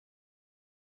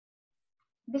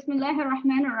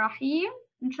Bismillahirrahmanirrahim.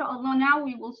 Inshallah, now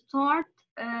we will start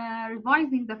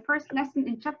revising the first lesson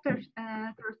in chapter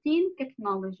 13,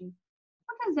 technology.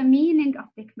 What is the meaning of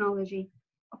technology?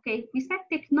 Okay, we said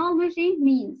technology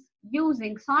means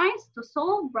using science to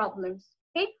solve problems.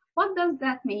 Okay, what does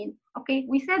that mean? Okay,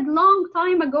 we said long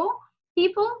time ago,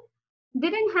 people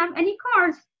didn't have any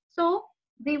cars, so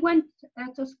they went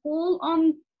to school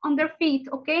on their feet.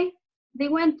 Okay, they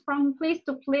went from place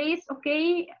to place,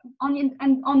 okay,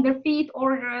 on their feet,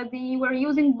 or they were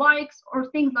using bikes or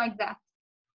things like that.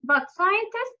 But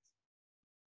scientists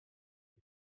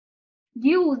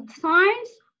used science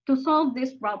to solve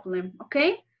this problem.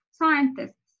 Okay,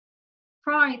 scientists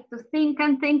tried to think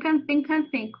and think and think and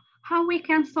think how we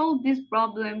can solve this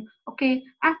problem. Okay,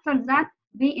 after that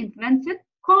they invented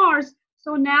cars,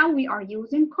 so now we are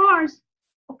using cars.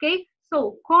 Okay,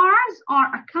 so cars are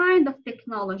a kind of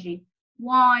technology.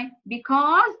 Why?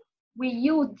 Because we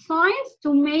use science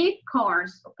to make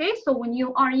cars. Okay, so when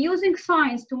you are using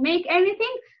science to make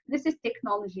anything, this is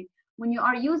technology. When you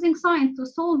are using science to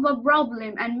solve a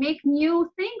problem and make new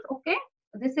things, okay,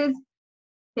 this is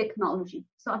technology.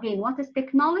 So again, what is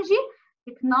technology?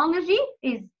 Technology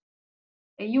is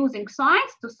using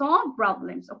science to solve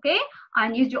problems. Okay, I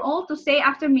need you all to say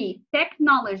after me: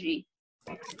 technology.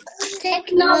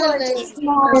 Technology.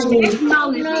 Technology.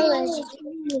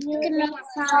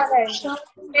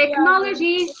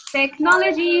 Technology.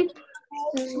 Technology.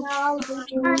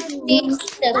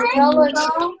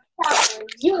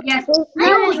 Yes,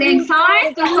 using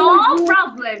science to solve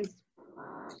problems.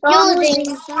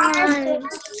 Using science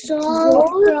to solve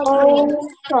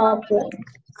problems.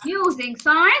 Using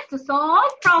science to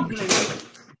solve problems.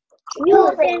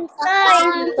 Using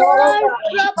science to solve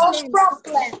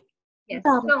problems. Yes,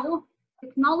 so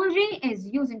technology is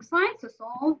using science to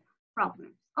solve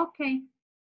problems. Okay.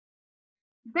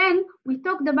 Then we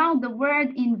talked about the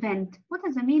word invent. What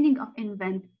is the meaning of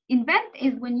invent? Invent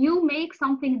is when you make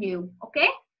something new, okay?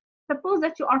 Suppose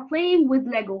that you are playing with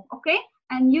Lego, okay?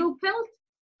 And you built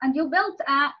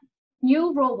a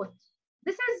new robot.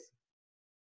 This is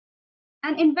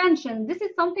an invention. This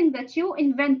is something that you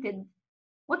invented.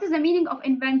 What is the meaning of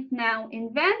invent now?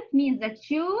 Invent means that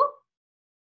you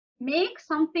make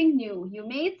something new. You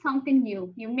made something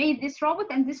new. You made this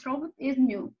robot and this robot is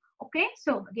new. Okay,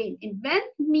 so again,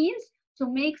 invent means to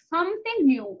make something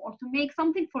new or to make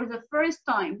something for the first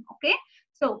time. Okay,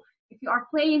 so if you are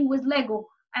playing with Lego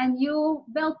and you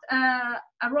built a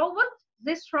robot,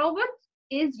 this robot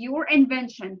is your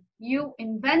invention. You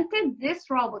invented this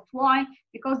robot. Why?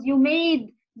 Because you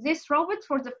made this robot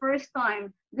for the first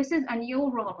time. This is a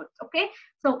new robot. Okay,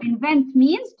 so invent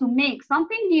means to make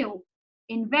something new.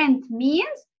 Invent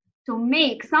means to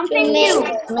make something new.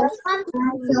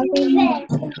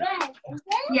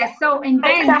 Yes, so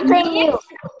invent means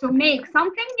to make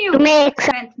something new.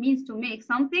 Invent means to make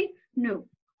something new.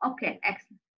 Okay,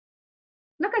 excellent.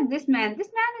 Look at this man.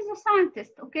 This man is a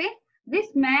scientist, okay?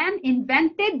 This man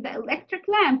invented the electric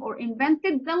lamp or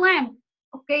invented the lamp,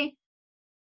 okay?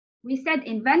 We said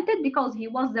invented because he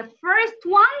was the first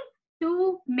one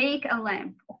to make a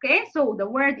lamp. Okay, so the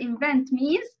word invent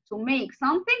means to make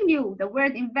something new. The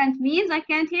word invent means, I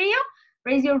can't hear you.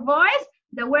 Raise your voice.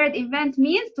 The word invent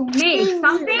means to make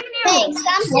something new.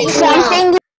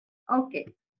 Okay.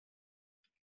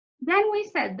 Then we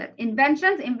said that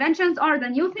inventions are the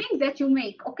new things that you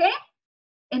make. Okay.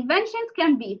 Inventions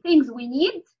can be things we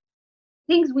need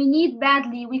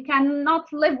badly. We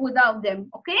cannot live without them.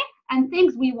 Okay, and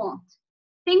things we want.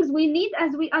 Things we need,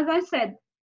 as I said.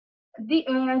 These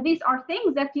are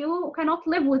things that you cannot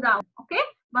live without, okay?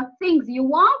 But things you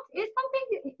want is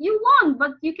something you want,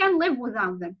 but you can live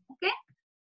without them, okay?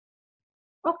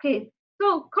 Okay,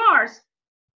 so cars.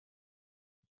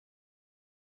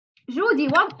 Judy,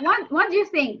 what do you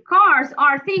think? Cars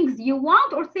are things you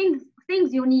want or things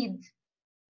you need?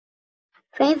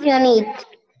 Things you need.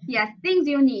 Yes, things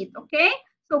you need, okay?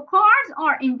 So cars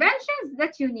are inventions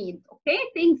that you need, okay?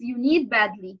 Things you need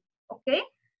badly, okay?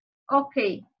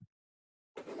 Okay.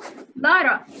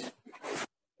 Lara.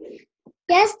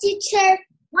 Yes, teacher.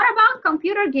 What about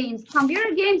computer games?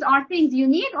 Computer games are things you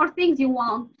need or things you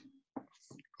want?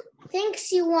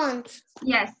 Things you want.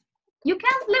 Yes. You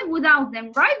can't live without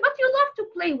them, right? But you love to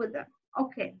play with them.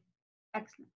 Okay.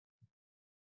 Excellent.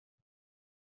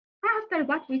 After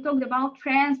that, we talked about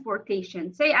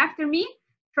transportation. Say after me.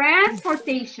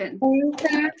 Transportation.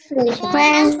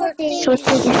 Transportation.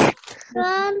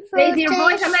 Raise your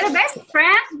voice a little bit.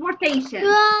 Transportation.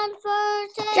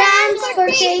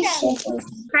 Transportation.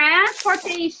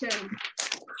 Transportation.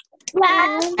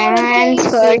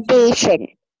 Transportation.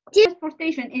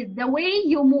 Transportation is the way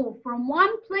you move from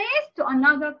one place to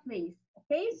another place.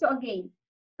 Okay, so again,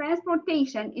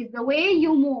 transportation is the way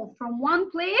you move from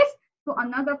one place to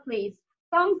another place.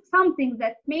 Something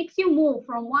that makes you move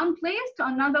from one place to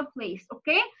another place.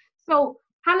 Okay, so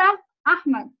Hala,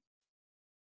 Ahmed,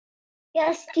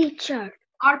 Yes, teacher.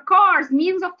 are cars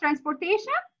means of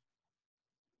transportation?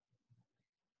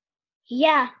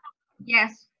 Yeah.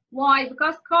 Yes. Why?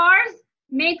 Because cars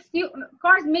make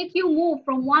you move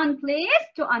from one place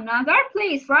to another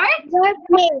place, right?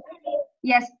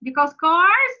 Yes, because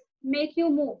cars make you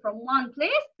move from one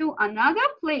place to another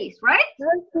place, right?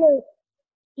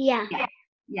 Yeah.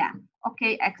 Yeah.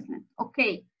 Okay, excellent.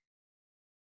 Okay.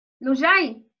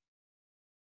 Lujay,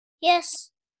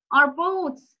 Yes. are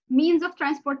boats means of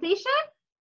transportation?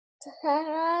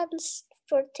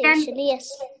 Transportation. Yes.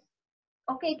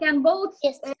 Okay, can boats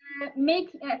Yes.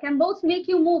 make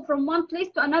you move from one place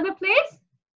to another place?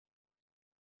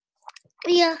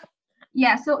 Yeah.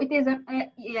 Yeah, so it is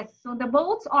yes, so the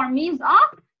boats are means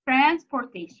of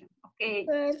transportation. Okay.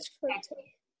 Transportation.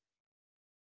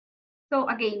 So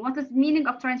again, what is the meaning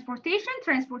of transportation?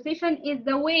 Transportation is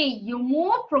the way you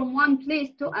move from one place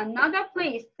to another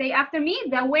place. Say after me,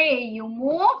 the way you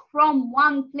move from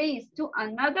one place to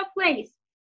another place.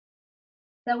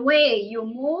 The way you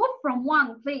move from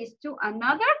one place to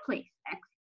another place. Excellent.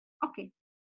 Okay.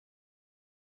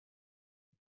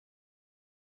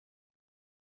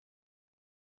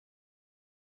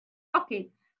 Okay,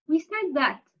 we said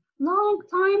that long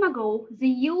time ago they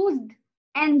used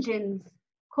engines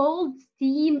called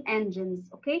steam engines.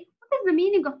 Okay, what is the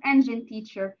meaning of engine,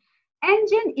 teacher?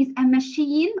 Engine is a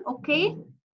machine, okay,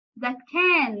 that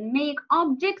can make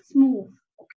objects move.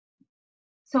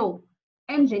 So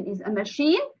engine is a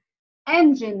machine,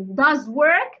 engine does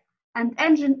work, and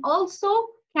engine also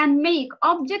can make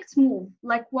objects move.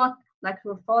 Like what? Like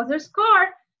your father's car.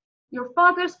 Your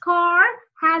father's car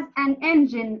has an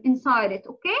engine inside it,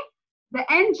 okay? The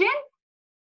engine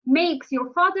makes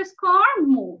your father's car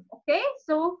move, okay?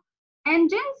 So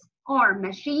engines are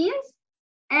machines.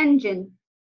 Engine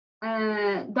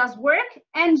does work.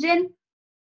 Engine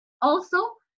also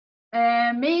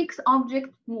makes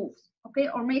object moves, okay?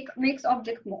 Or makes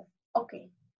object move, okay?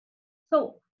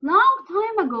 So long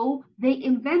time ago, they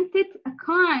invented a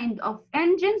kind of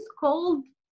engines called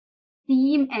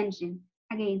steam engine.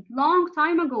 Again, long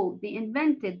time ago, they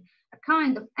invented a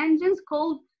kind of engines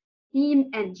called steam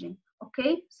engine.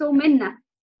 Okay, so Minna,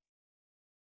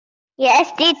 Yes,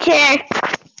 teacher.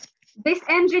 this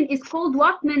engine is called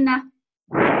what, Minna?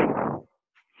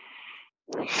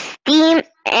 Steam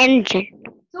engine.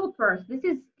 Super, this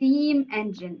is steam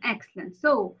engine. Excellent.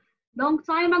 So long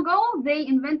time ago, they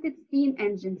invented steam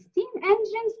engines. Steam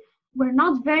engines were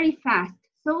not very fast.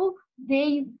 So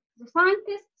the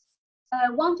scientists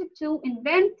wanted to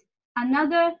invent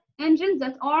another engines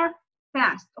that are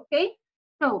fast. Okay.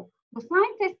 So the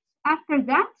scientists after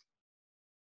that,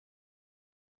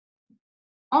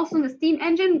 also the steam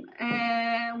engine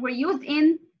were used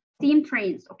in steam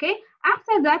trains. Okay.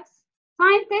 After that,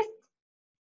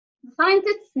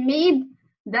 scientists made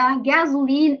the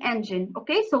gasoline engine.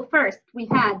 Okay, so first we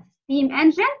had steam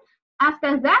engine.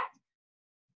 After that,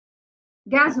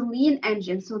 gasoline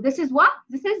engine. So this is what?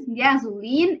 This is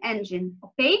gasoline engine.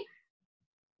 Okay,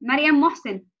 Mariam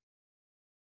Mohsen.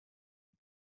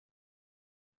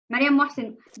 Mariam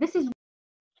Mohsen, this is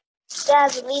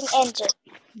Gasoline engine.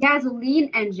 gasoline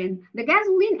engine. The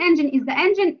gasoline engine is the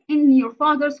engine in your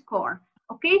father's car.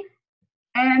 Okay,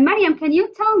 Mariam, can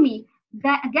you tell me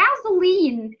the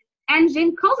gasoline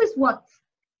engine causes what?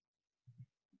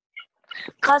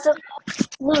 Cause of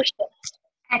pollution.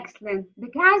 Excellent. The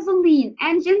gasoline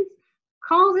engine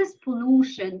causes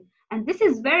pollution, and this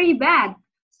is very bad.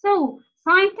 So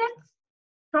scientists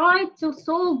tried to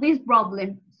solve this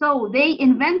problem. So they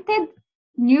invented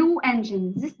new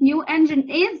engines. This new engine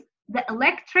is the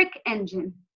electric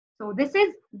engine. So this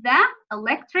is the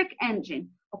electric engine.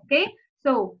 Okay.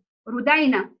 So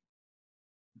Rudaina,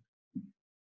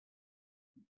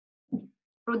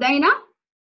 Rudaina,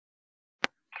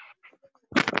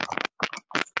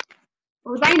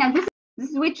 Rudaina. This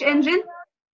is which engine?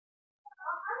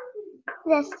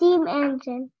 The steam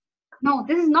engine. No,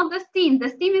 this is not the steam. The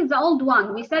steam is the old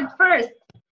one. We said first.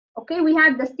 Okay, we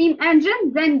had the steam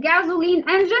engine, then gasoline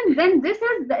engine, then this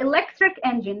is the electric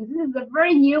engine. This is the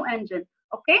very new engine.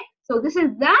 Okay, so this is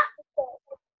the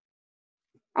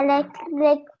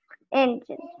Electric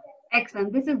engine.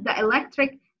 excellent. This is the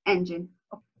electric engine.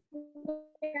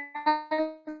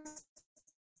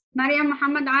 Mariam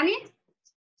Muhammad Ali.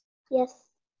 Yes.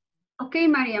 Okay,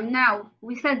 Mariam. Now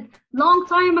we said long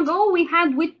time ago we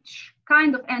had which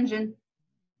kind of engine?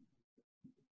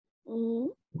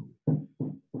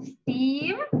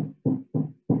 Steam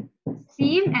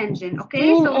steam engine. Okay,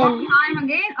 Steam so long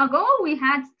engine. time ago we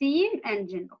had steam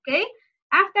engine. Okay,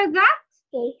 after that,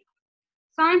 Okay.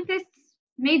 scientists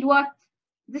made what?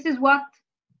 This is what?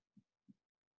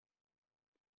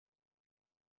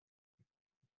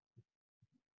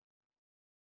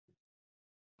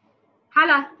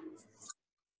 Hala.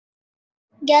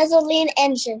 Gasoline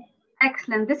engine.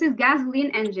 Excellent. This is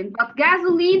gasoline engine. But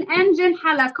gasoline engine,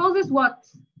 Hala, causes what?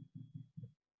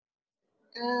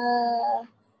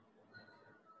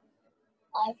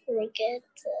 I forget.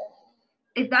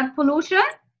 Is that pollution?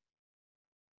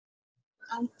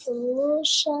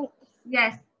 Pollution.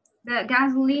 Yes, the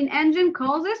gasoline engine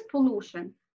causes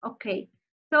pollution. Okay,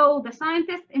 so the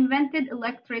scientists invented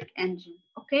electric engine.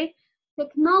 Okay,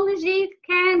 technology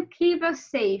can keep us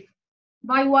safe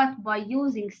by what? By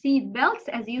using seat belts,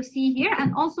 as you see here,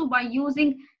 and also by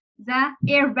using the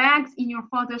airbags in your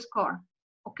father's car.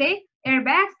 Okay,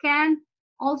 airbags can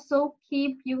also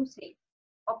keep you safe.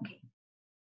 Okay,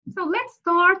 so let's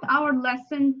start our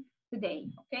lesson today.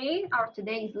 Okay, our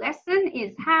today's lesson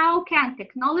is how can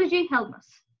technology help us?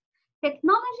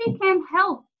 Technology can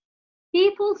help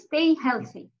people stay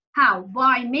healthy. How?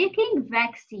 By making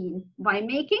vaccine. By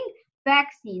making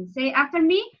vaccine. Say after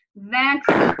me,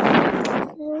 vaccine.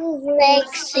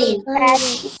 Vaccine.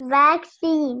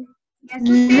 Vaccine.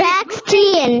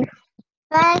 Vaccine.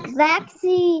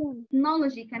 Vaccine.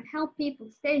 Technology can help people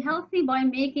stay healthy by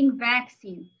making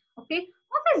vaccine. Okay,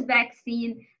 what is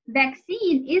vaccine?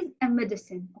 Vaccine is a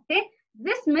medicine. Okay,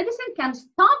 this medicine can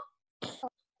stop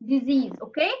disease,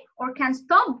 okay, or can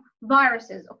stop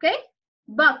viruses, okay,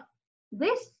 but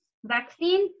this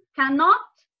vaccine cannot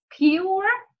cure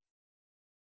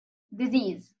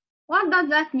disease. What does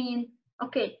that mean?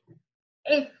 Okay,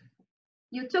 if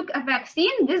you took a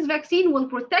vaccine, this vaccine will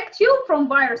protect you from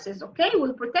viruses, okay,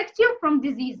 will protect you from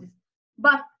diseases.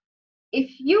 But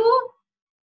if you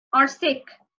are sick,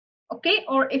 okay,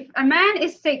 or if a man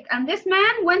is sick and this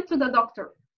man went to the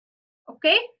doctor,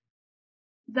 okay,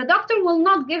 the doctor will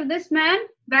not give this man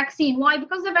vaccine. Why?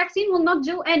 Because the vaccine will not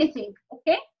do anything,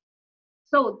 okay?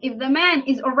 So if the man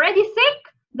is already sick,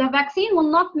 the vaccine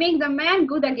will not make the man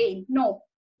good again. No,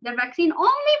 the vaccine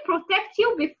only protects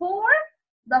you before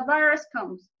the virus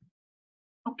comes,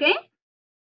 okay?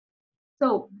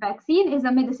 So vaccine is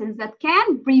a medicine that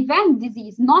can prevent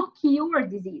disease, not cure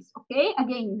disease, okay?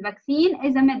 Again, vaccine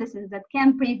is a medicine that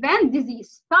can prevent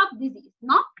disease, stop disease,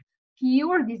 not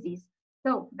cure disease.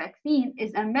 So vaccine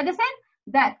is a medicine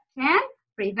that can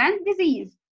prevent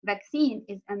disease. Vaccine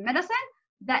is a medicine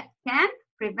that can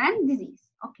prevent disease.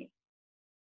 Okay.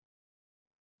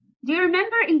 Do you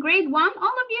remember in grade 1,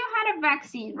 all of you had a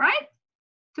vaccine, right?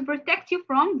 To protect you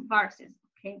from viruses.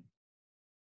 Okay.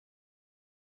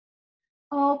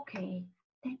 Okay.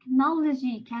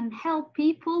 Technology can help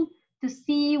people to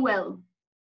see well.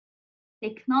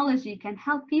 Technology can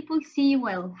help people see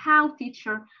well. How,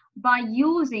 teacher? By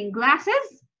using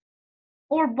glasses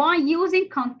or by using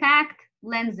contact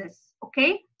lenses,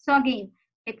 okay? So again,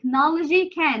 technology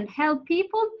can help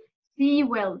people see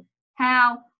well.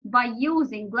 How? By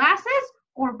using glasses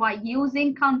or by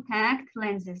using contact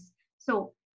lenses.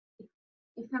 So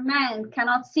if a man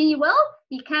cannot see well,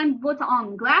 he can put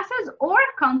on glasses or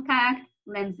contact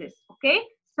lenses, okay?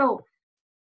 So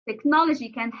technology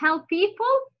can help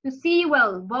people to see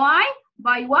well. By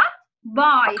what?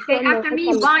 By, say after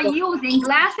me, by using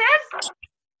glasses.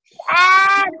 Say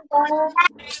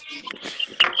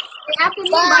after me,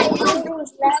 by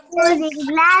Using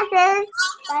glasses.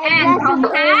 and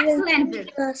contact lenses.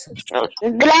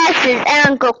 Glasses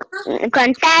and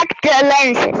contact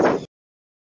lenses.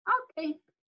 Okay.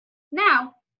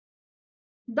 Now,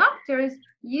 doctors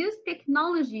use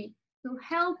technology to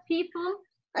help people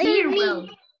hear well.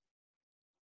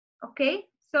 Okay,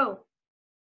 so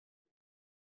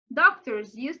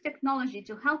doctors use technology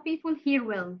to help people hear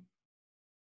well.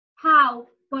 How?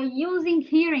 By using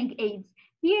hearing aids.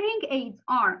 Hearing aids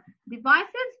are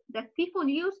devices that people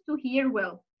use to hear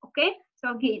well. Okay,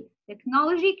 so again,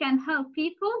 technology can help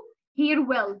people hear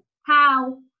well.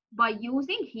 How? By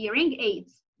using hearing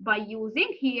aids. By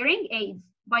using hearing aids.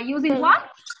 By using what?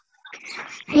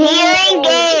 Hearing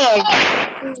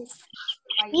aids.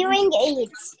 Hearing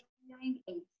aids. Hearing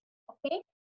aids. Okay.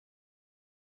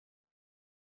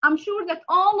 I'm sure that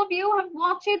all of you have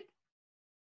watched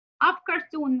Up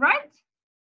cartoon, right?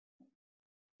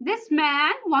 This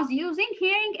man was using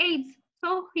hearing aids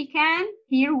so he can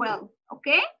hear well.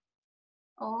 Okay?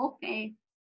 Okay.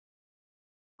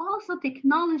 Also,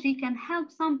 technology can help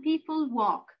some people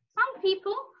walk. Some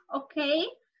people, okay,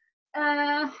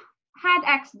 had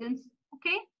accidents.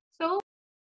 Okay, so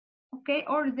okay,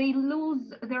 or they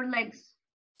lose their legs.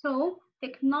 So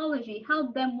technology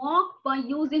help them walk by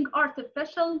using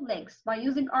artificial legs,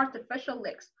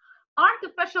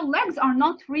 Artificial legs are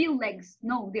not real legs.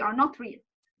 No, they are not real.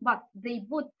 But they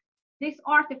put these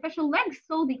artificial legs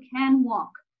so they can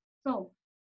walk. So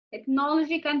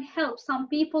technology can help some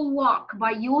people walk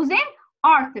by using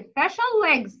artificial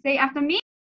legs. Say after me,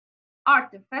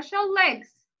 artificial legs.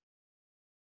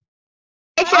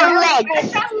 Artificial legs.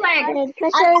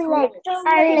 Artificial legs.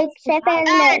 Artificial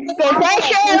legs.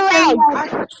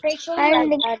 Artificial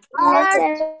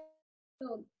legs.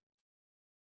 So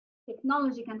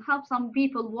technology can help some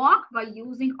people walk by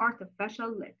using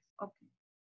artificial legs. Okay.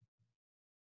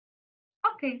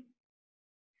 Okay.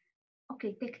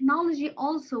 Okay, technology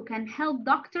also can help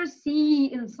doctors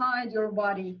see inside your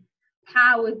body.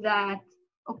 How is that?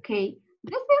 Okay,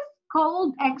 this is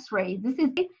called X-ray. This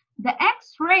is the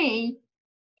X-ray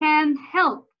can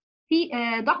help the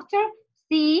doctor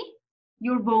see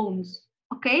your bones.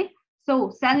 Okay,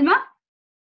 so Selma,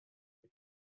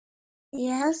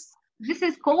 Yes. this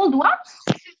is called what?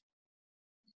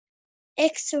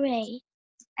 X-ray.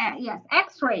 Yes,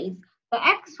 X-rays. The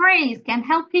X-rays can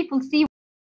help people see.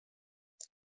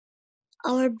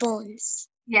 Our bones.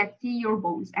 Yes, see your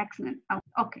bones. Excellent.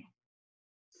 Okay.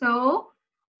 So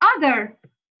there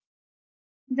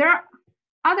are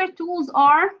other tools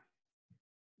are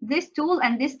this tool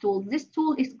and this tool. This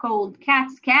tool is called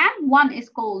CAT scan. One is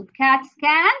called CAT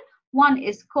scan. One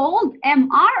is called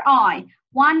MRI.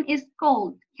 One is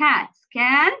called CAT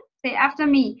scan. Say after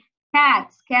me,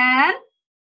 CAT scan.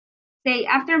 Say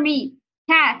after me,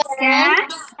 CAT scan.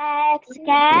 CAT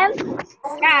scan.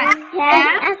 CAT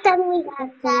scan. After me,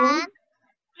 CAT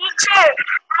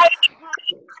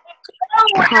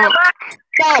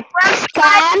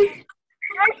scan.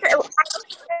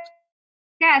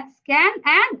 CAT scan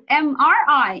and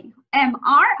MRI.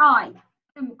 MRI.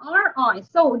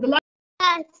 MRI. So the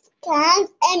CAT scan,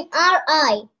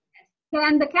 MRI.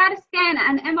 can the CAT scan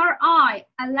and MRI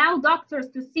allow doctors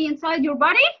to see inside your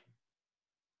body?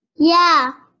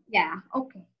 Yeah. Yeah.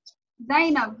 Okay.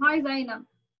 Zainab. Hi, Zainab.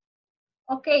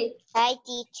 Okay. Hi,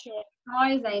 teacher.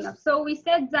 Hi, Zainab. So we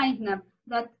said, Zainab,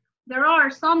 that there are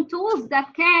some tools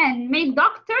that can make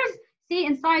doctors see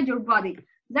inside your body.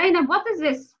 Zainab, what is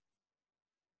this?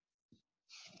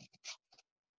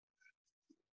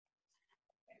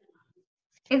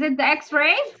 Is it the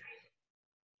X-rays?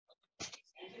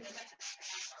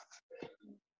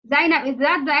 Zainab, is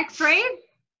that the X-rays?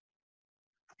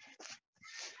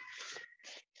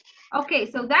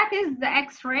 Okay, so that is the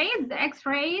X-rays. The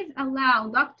X-rays allow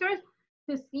doctors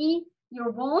to see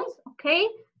your bones, okay?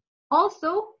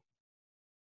 Also,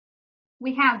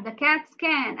 we have the CAT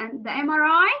scan and the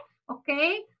MRI,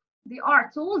 okay? They are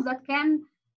tools that can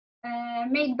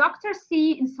make doctors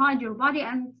see inside your body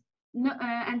and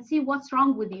see what's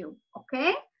wrong with you,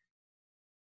 okay?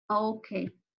 Okay.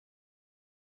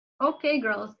 Okay,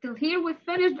 girls, till here we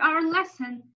finished our lesson.